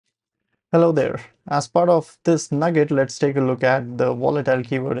Hello there. As part of this nugget, let's take a look at the volatile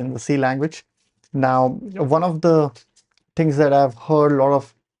keyword in the C language. Now, one of the things that I've heard a lot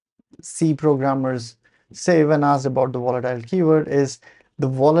of C programmers say when asked about the volatile keyword is the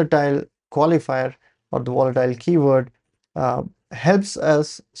volatile qualifier or the volatile keyword uh, helps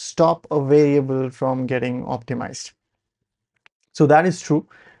us stop a variable from getting optimized. So that is true,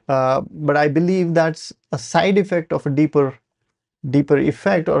 but I believe that's a side effect of a deeper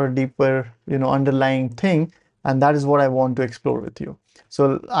effect or a deeper underlying thing, and that is what I want to explore with you.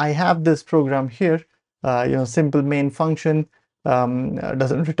 So I have this program here, simple main function,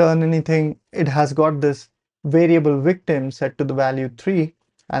 doesn't return anything. It has got this variable victim set to the value 3,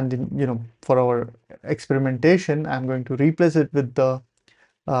 and for our experimentation I'm going to replace it with the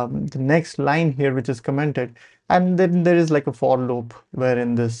next line here, which is commented, and then there is like a for loop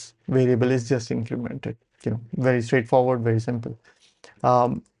wherein this variable is just incremented. Very straightforward, very simple.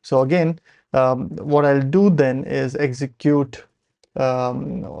 So again, what I'll do then is execute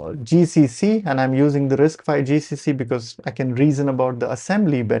GCC, and I'm using the RISC-V GCC because I can reason about the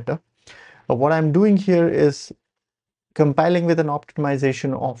assembly better. What I'm doing here is compiling with an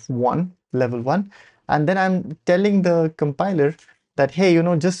optimization of level 1, and then I'm telling the compiler that, hey,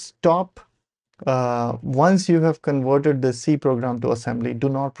 just stop once you have converted the C program to assembly. Do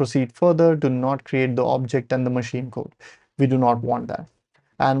not proceed further, do not create the object and the machine code. We do not want that.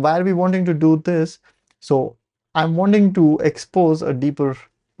 And why are we wanting to do this? So I'm wanting to expose a deeper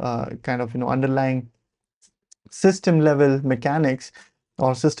kind of underlying system level mechanics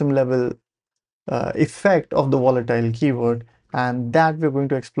or system level effect of the volatile keyword, and that we're going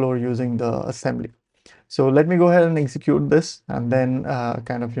to explore using the assembly. So let me go ahead and execute this, and then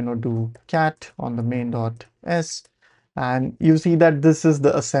kind of do cat on the main.s, and you see that this is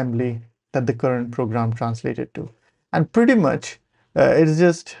the assembly that the current program translated to, and pretty much it's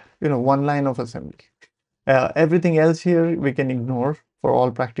just one line of assembly. Everything else here we can ignore for all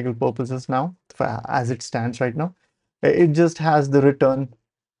practical purposes now, as it stands right now. It just has the return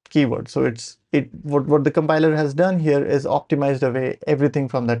keyword. So what the compiler has done here is optimized away everything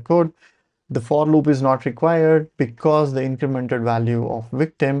from that code. The for loop is not required because the incremented value of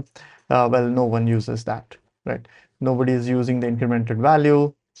victim, well, no one uses that, right? Nobody is using the incremented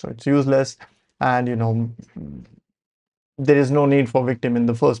value, so it's useless. And there is no need for victim in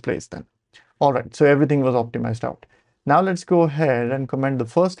the first place then. All right, so everything was optimized out. Now let's go ahead and comment the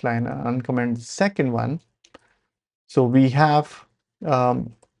first line and uncomment the second one. So we have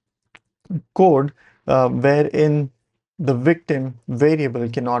code wherein the victim variable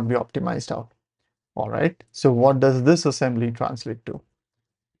cannot be optimized out. All right, so what does this assembly translate to?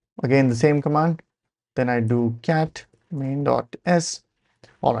 Again, the same command. Then I do cat main.s.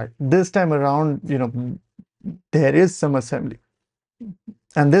 All right, this time around, there is some assembly.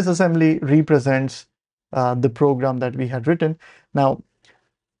 And this assembly represents the program that we had written. Now,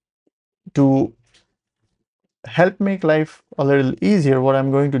 to help make life a little easier, what I'm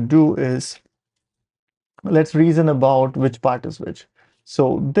going to do is let's reason about which part is which.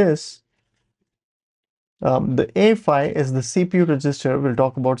 So this, the A5 is the CPU register. We'll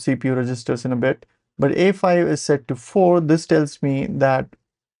talk about CPU registers in a bit, but A5 is set to 4. This tells me that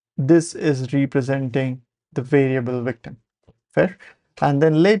this is representing the variable victim. Fair? And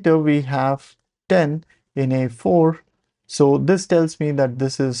then later we have 10 in A4. So this tells me that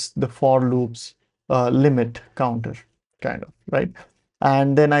this is the for loops limit counter, kind of, right?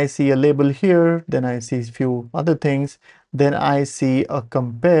 And then I see a label here, then I see a few other things, then I see a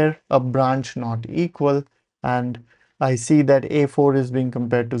compare, a branch not equal, and I see that A4 is being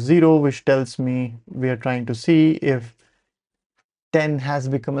compared to 0, which tells me we are trying to see if 10 has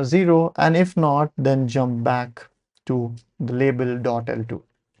become a 0, and if not, then jump back to the label .l2.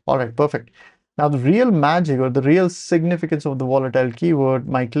 All right, perfect. Now the real magic or the real significance of the volatile keyword,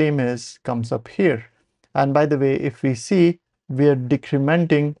 my claim is, comes up here. And by the way, if we see, we are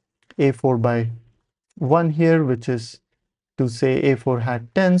decrementing A4 by 1 here, which is to say A4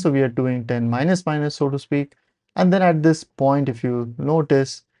 had 10, so we are doing 10 minus minus, so to speak. And then at this point, if you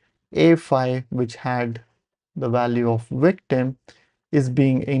notice, A5, which had the value of victim, is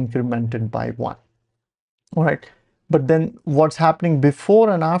being incremented by 1. All right. But then what's happening before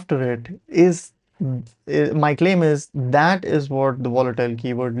and after it is, my claim is, that is what the volatile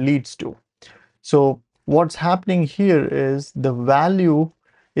keyword leads to. So what's happening here is the value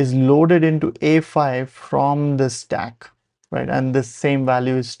is loaded into A5 from the stack, right? And this same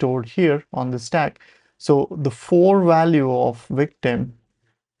value is stored here on the stack. So the 4 value of victim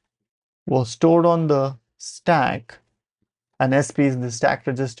was stored on the stack, and SP is the stack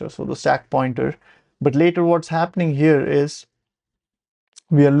register, so the stack pointer. But later what's happening here is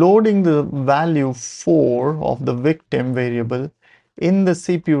we are loading the value 4 of the victim variable in the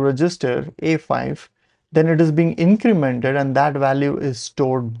CPU register A5, then it is being incremented and that value is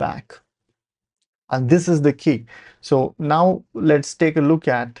stored back. And this is the key. So now let's take a look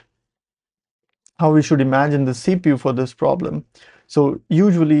at how we should imagine the CPU for this problem. So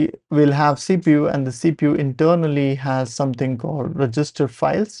usually we'll have CPU and the CPU internally has something called register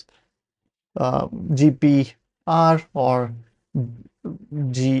files, GPR or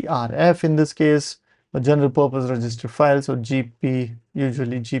GRF in this case, a general purpose register files, or GP,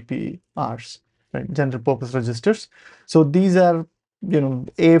 usually GPRs, right? General purpose registers. So these are,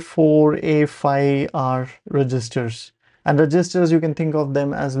 A4, A5 are registers. And registers, you can think of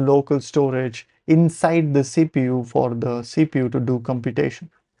them as local storage inside the CPU for the CPU to do computation,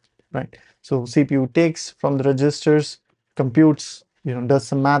 right? So CPU takes from the registers, computes, does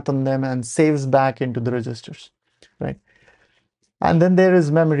some math on them and saves back into the registers, right? And then there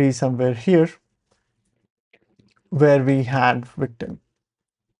is memory somewhere here where we had victim,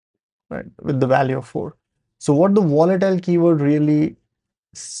 right, with the value of 4. So what the volatile keyword really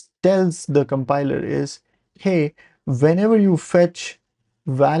tells the compiler is, hey, whenever you fetch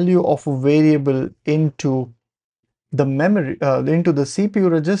value of a variable into the memory, into the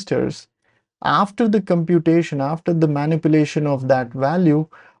CPU registers, after the computation, after the manipulation of that value,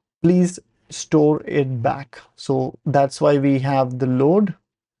 please store it back. So that's why we have the load,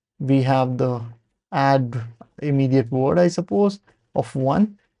 we have the add immediate word, I suppose, of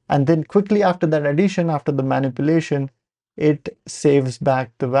 1. And then quickly after that addition, after the manipulation, it saves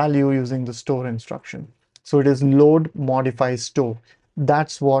back the value using the store instruction. So it is load, modify, store.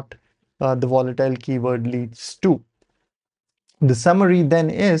 That's what the volatile keyword leads to. The summary then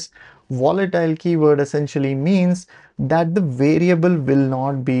is, volatile keyword essentially means that the variable will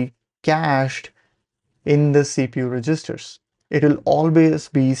not be cached in the CPU registers. It will always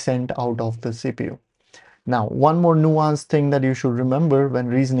be sent out of the CPU. Now, one more nuanced thing that you should remember when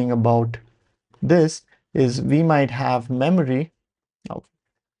reasoning about this is we might have memory.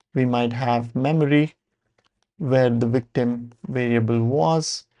 We might have memory where the victim variable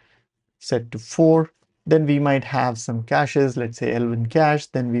was set to 4. Then we might have some caches, let's say L1 cache.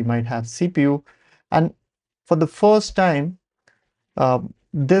 Then we might have CPU. And for the first time,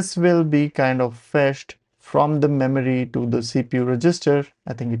 this will be kind of fetched from the memory to the CPU register.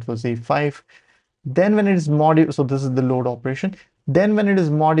 I think it was A5. Then when it is modified, so this is the load operation. Then when it is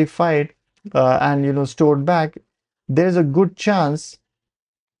modified and stored back, there's a good chance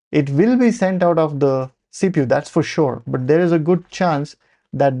it will be sent out of the CPU, that's for sure. But there is a good chance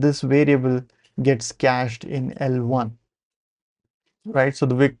that this variable gets cached in L1, right? So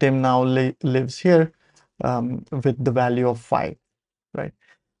the victim now lives here with the value of 5, right?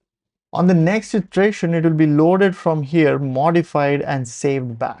 On the next iteration, it will be loaded from here, modified and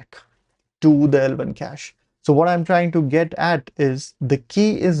saved back to the L1 cache. So what I'm trying to get at is the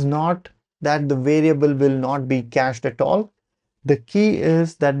key is not that the variable will not be cached at all. The key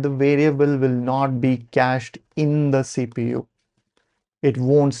is that the variable will not be cached in the CPU. It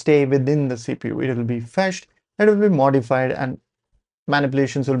won't stay within the CPU. It will be fetched, it will be modified, and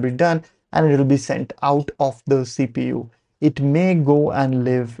manipulations will be done, and it will be sent out of the CPU. It may go and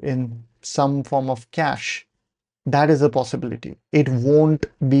live in some form of cache. That is a possibility. It won't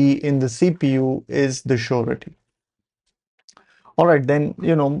be in the CPU is the surety. All right, then,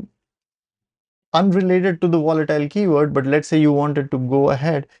 unrelated to the volatile keyword, but let's say you wanted to go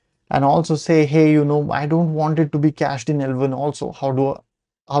ahead and also say, hey, I don't want it to be cached in L1 also. How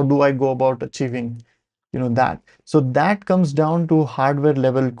do I go about achieving, that? So that comes down to hardware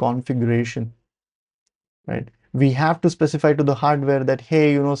level configuration, right? We have to specify to the hardware that,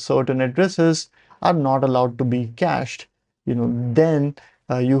 hey, certain addresses are not allowed to be cached. Then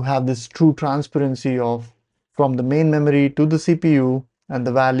you have this true transparency of from the main memory to the CPU, and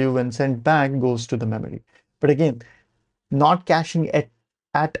the value when sent back goes to the memory. But again, not caching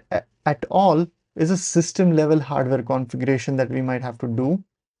at all is a system level hardware configuration that we might have to do.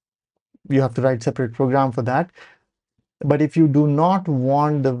 You have to write separate program for that. But if you do not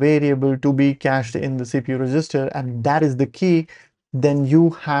want the variable to be cached in the CPU register, and that is the key, then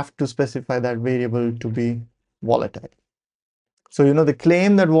you have to specify that variable to be volatile. So, the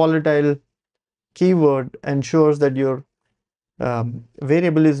claim that volatile keyword ensures that your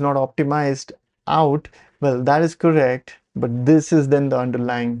variable is not optimized out, well, that is correct, but this is then the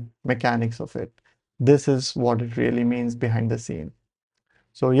underlying mechanics of it. This is what it really means behind the scene.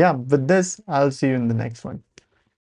 So yeah, with this, I'll see you in the next one.